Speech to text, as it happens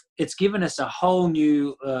it's given us a whole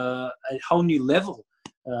new level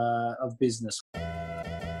of business.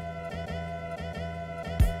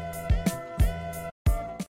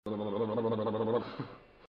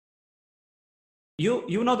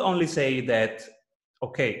 You not only say that,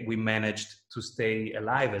 okay, we managed to stay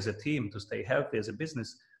alive as a team, to stay healthy as a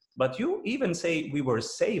business, but you even say we were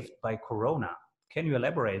saved by Corona. Can you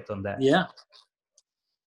elaborate on that?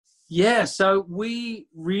 Yeah. So we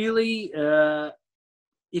really,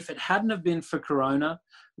 if it hadn't have been for Corona,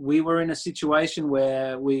 we were in a situation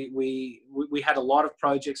where we had a lot of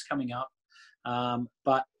projects coming up,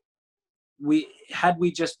 but had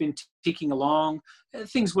we just been ticking along,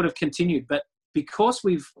 things would have continued. But because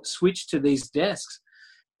we've switched to these desks,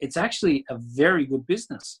 it's actually a very good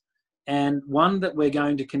business, and one that we're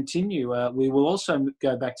going to continue. We will also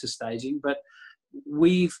go back to staging, but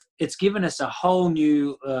it's given us a whole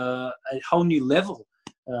new level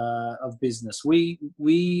of business.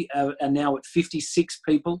 We are now at 56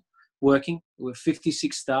 people working. We're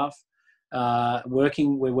 56 staff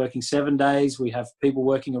working. We're working 7 days. We have people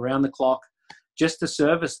working around the clock just to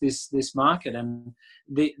service this market, and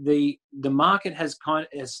the market has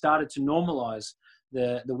started to normalize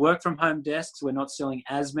the work from home desks. We're not selling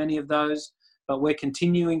as many of those, but we're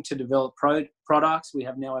continuing to develop products. We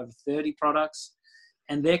have now over 30 products,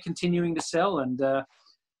 and they're continuing to sell, and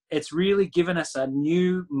it's really given us a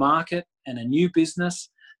new market and a new business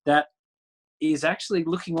that is actually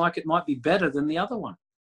looking like it might be better than the other one.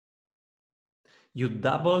 You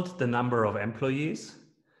doubled the number of employees.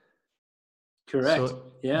 Correct. So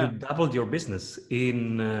yeah. You doubled your business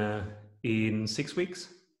in 6 weeks.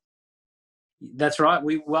 That's right.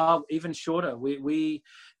 Even shorter. We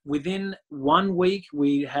within 1 week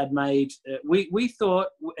we had made. We thought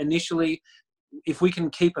initially, if we can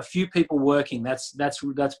keep a few people working, that's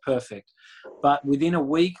perfect. But within a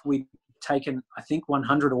week, we'd taken, I think,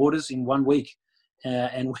 100 orders in 1 week,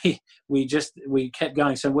 and we kept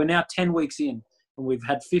going. So we're now 10 weeks in, and we've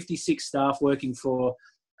had 56 staff working for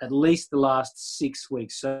at least the last 6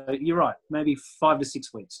 weeks. So you're right, maybe 5 to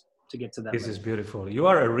 6 weeks to get to that. This is beautiful. You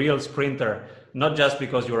are a real sprinter, not just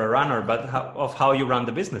because you're a runner, but of how you run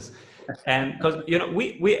the business. And because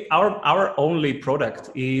our only product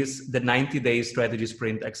is the 90-day strategy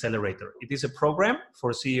sprint accelerator. It is a program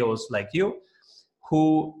for CEOs like you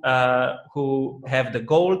who have the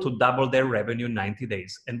goal to double their revenue in 90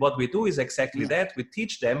 days. And what we do is exactly that. We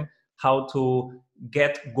teach them how to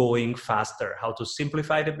get going faster, how to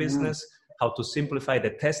simplify the business, how to simplify the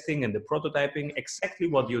testing and the prototyping, exactly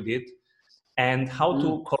what you did, and how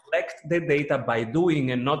to collect the data by doing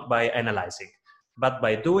and not by analyzing, but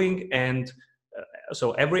by doing. And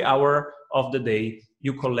so every hour of the day,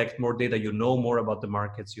 you collect more data, you know more about the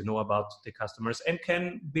markets, you know about the customers, and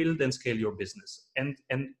can build and scale your business. And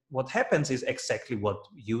what happens is exactly what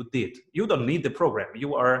you did. You don't need the program.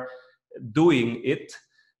 You are doing it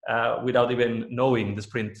without even knowing the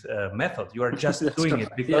sprint method. You are just doing it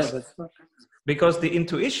because the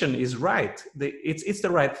intuition is right. It's the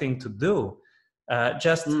right thing to do.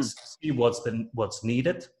 Just see what's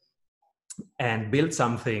needed and build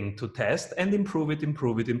something to test and improve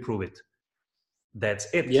it. That's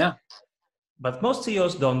it. Yeah. But most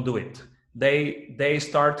CEOs don't do it. They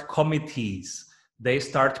start committees, they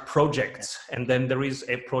start projects, and then there is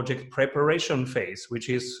a project preparation phase, which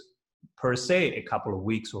is per se a couple of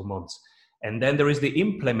weeks or months. And then there is the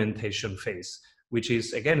implementation phase, which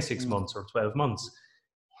is again 6 months or 12 months.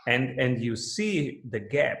 And you see the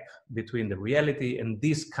gap between the reality and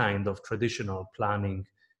this kind of traditional planning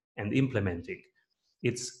and implementing.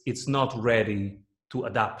 It's not ready to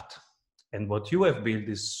adapt. And what you have built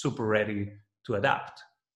is super ready to adapt.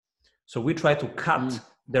 So we try to cut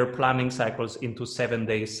their planning cycles into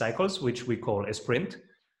 7-day cycles, which we call a sprint.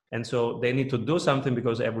 And so they need to do something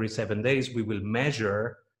because every 7 days we will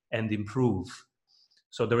measure and improve.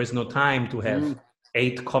 So there is no time to have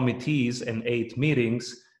 8 committees and 8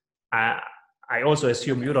 meetings. I also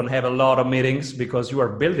assume you don't have a lot of meetings because you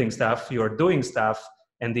are building stuff, you are doing stuff,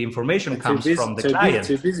 and the information comes from the client.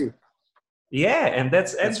 Too busy. Yeah, and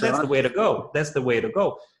that's the way to go. That's the way to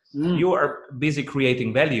go. You are busy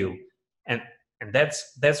creating value, and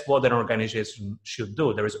that's what an organization should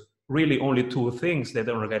do. There is really only 2 things that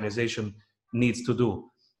an organization needs to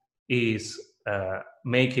do: is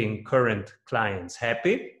making current clients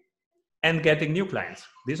happy and getting new clients.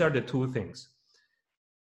 These are the 2 things,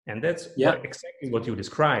 and that's exactly what you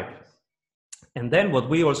described. And then what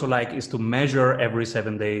we also like is to measure every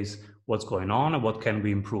 7 days what's going on and what can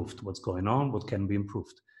be improved, what's going on, what can be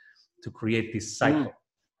improved, to create this cycle.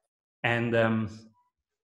 And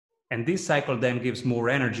this cycle then gives more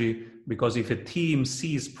energy, because if a team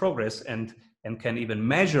sees progress and and can even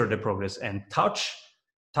measure the progress and touch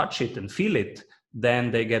it and feel it,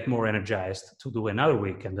 then they get more energized to do another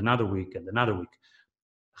week and another week and another week.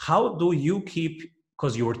 How do you keep,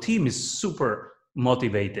 because your team is super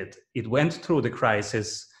motivated. It went through the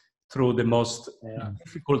crisis, through the most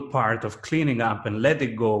difficult part of cleaning up and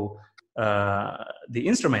letting go the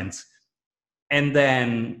instruments. And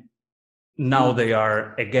then now they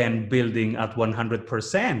are again building at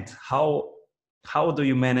 100%. How do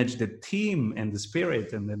you manage the team and the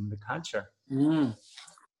spirit and then the culture?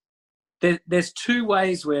 There's two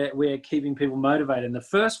ways we're keeping people motivated. And the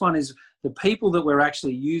first one is the people that we're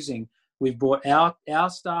actually using. We've brought our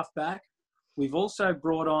staff back. We've also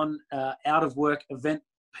brought on out of work event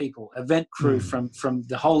people, event crew from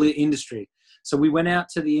the whole industry. So we went out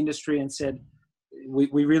to the industry and said,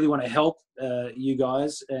 we really want to help you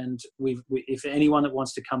guys. And if anyone that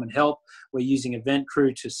wants to come and help, we're using event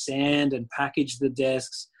crew to sand and package the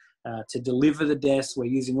desks, to deliver the desks. We're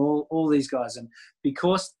using all these guys. And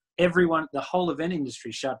because the whole event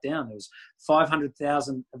industry shut down, there was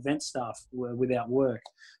 500,000 event staff were without work.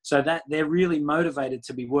 So that they're really motivated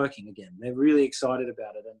to be working again. They're really excited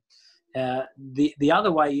about it. And the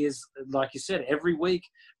other way is, like you said, every week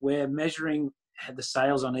we're measuring the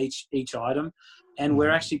sales on each item, and we're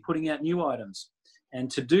actually putting out new items.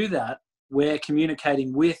 And to do that, we're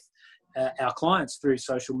communicating with our clients through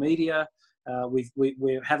social media. We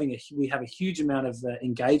have a huge amount of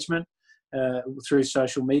engagement through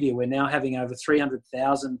social media. We're now having over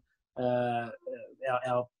 300,000.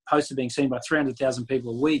 Our posts are being seen by 300,000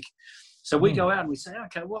 people a week. So we go out and we say,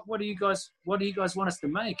 okay, what do you guys want us to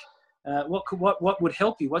make? What would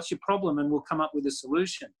help you? What's your problem? And we'll come up with a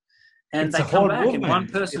solution. And it's they come back movement. And one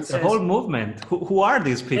person says, a whole movement. Who are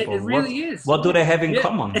these people? It really is. What do they have in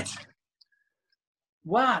common?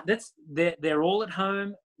 Wow, they're all at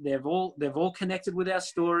home. They've all connected with our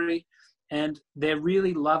story, and they're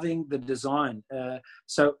really loving the design.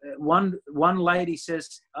 So one lady says,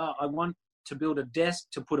 I want to build a desk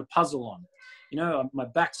to put a puzzle on. My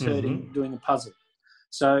back's hurting doing a puzzle.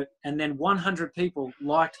 So, and then 100 people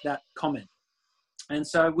liked that comment. And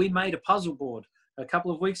so we made a puzzle board a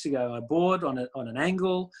couple of weeks ago, a board on an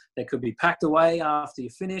angle that could be packed away after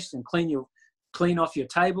you're finished and clean off your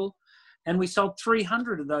table. And we sold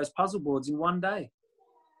 300 of those puzzle boards in one day.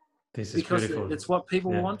 This is because beautiful. It's what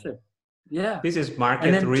people wanted. Yeah. This is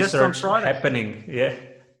market research happening. Yeah.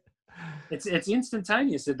 It's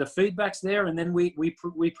instantaneous. The feedback's there, and then we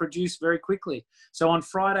produce very quickly. So on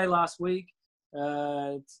Friday last week,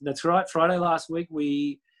 that's right. Friday last week,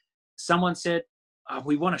 someone said,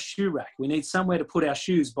 we want a shoe rack. We need somewhere to put our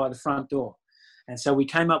shoes by the front door. And so we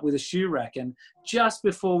came up with a shoe rack. And just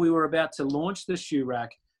before we were about to launch the shoe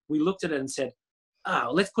rack, we looked at it and said,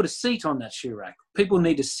 let's put a seat on that shoe rack. People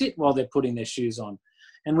need to sit while they're putting their shoes on.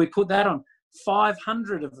 And we put that on.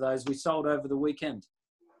 500 of those we sold over the weekend.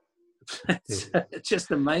 It's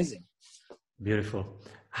just amazing. Beautiful.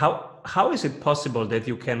 How is it possible that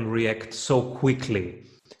you can react so quickly,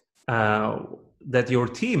 that your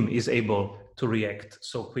team is able to react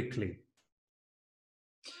so quickly?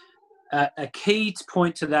 A key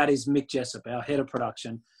point to that is Mick Jessup, our head of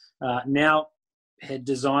production, now head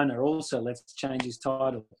designer also. Let's change his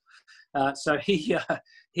title. So he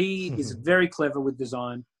is very clever with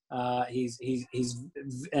design. He's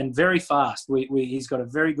and very fast. He's got a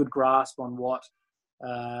very good grasp on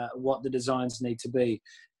what the designs need to be.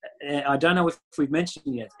 I don't know if we've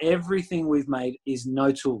mentioned yet, everything we've made is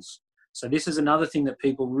no tools. So this is another thing that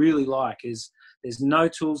people really like, is there's no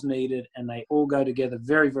tools needed, and they all go together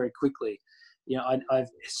very, very quickly. I've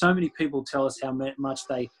so many people tell us how much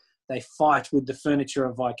they fight with the furniture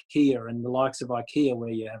of IKEA and the likes of IKEA, where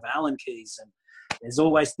you have Allen keys and there's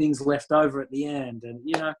always things left over at the end.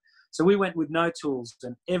 And, so we went with no tools,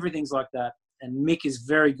 and everything's like that. And Mick is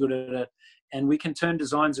very good at it, and we can turn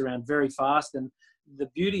designs around very fast. And the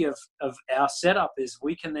beauty of our setup is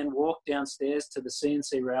we can then walk downstairs to the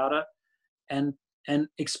CNC router and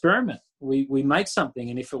experiment. We make something,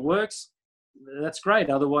 and if it works, that's great.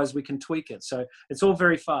 Otherwise, we can tweak it. So it's all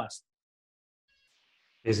very fast.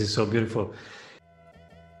 This is so beautiful.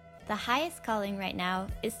 The highest calling right now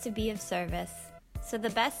is to be of service. So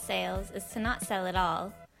the best sales is to not sell at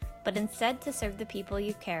all, but instead to serve the people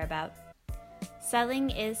you care about.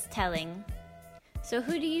 Selling is telling. So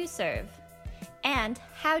who do you serve? And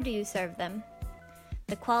how do you serve them?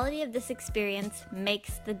 The quality of this experience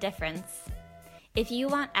makes the difference. If you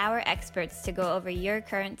want our experts to go over your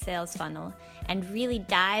current sales funnel and really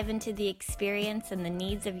dive into the experience and the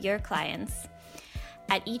needs of your clients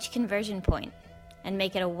at each conversion point and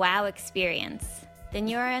make it a wow experience, then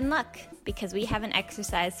you are in luck, because we have an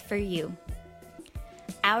exercise for you.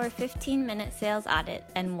 our 15-minute sales audit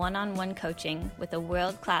and one-on-one coaching with a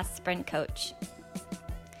world-class sprint coach.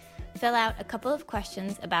 Fill out a couple of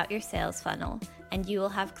questions about your sales funnel, and you will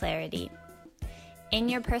have clarity. In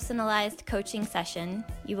your personalized coaching session,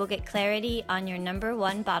 you will get clarity on your number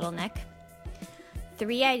one bottleneck,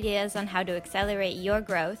 3 ideas on how to accelerate your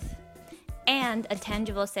growth, and a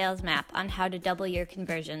tangible sales map on how to double your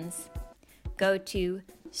conversions. Go to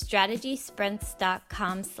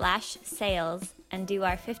strategysprints.com/sales and do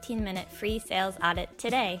our 15-minute free sales audit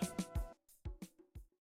today.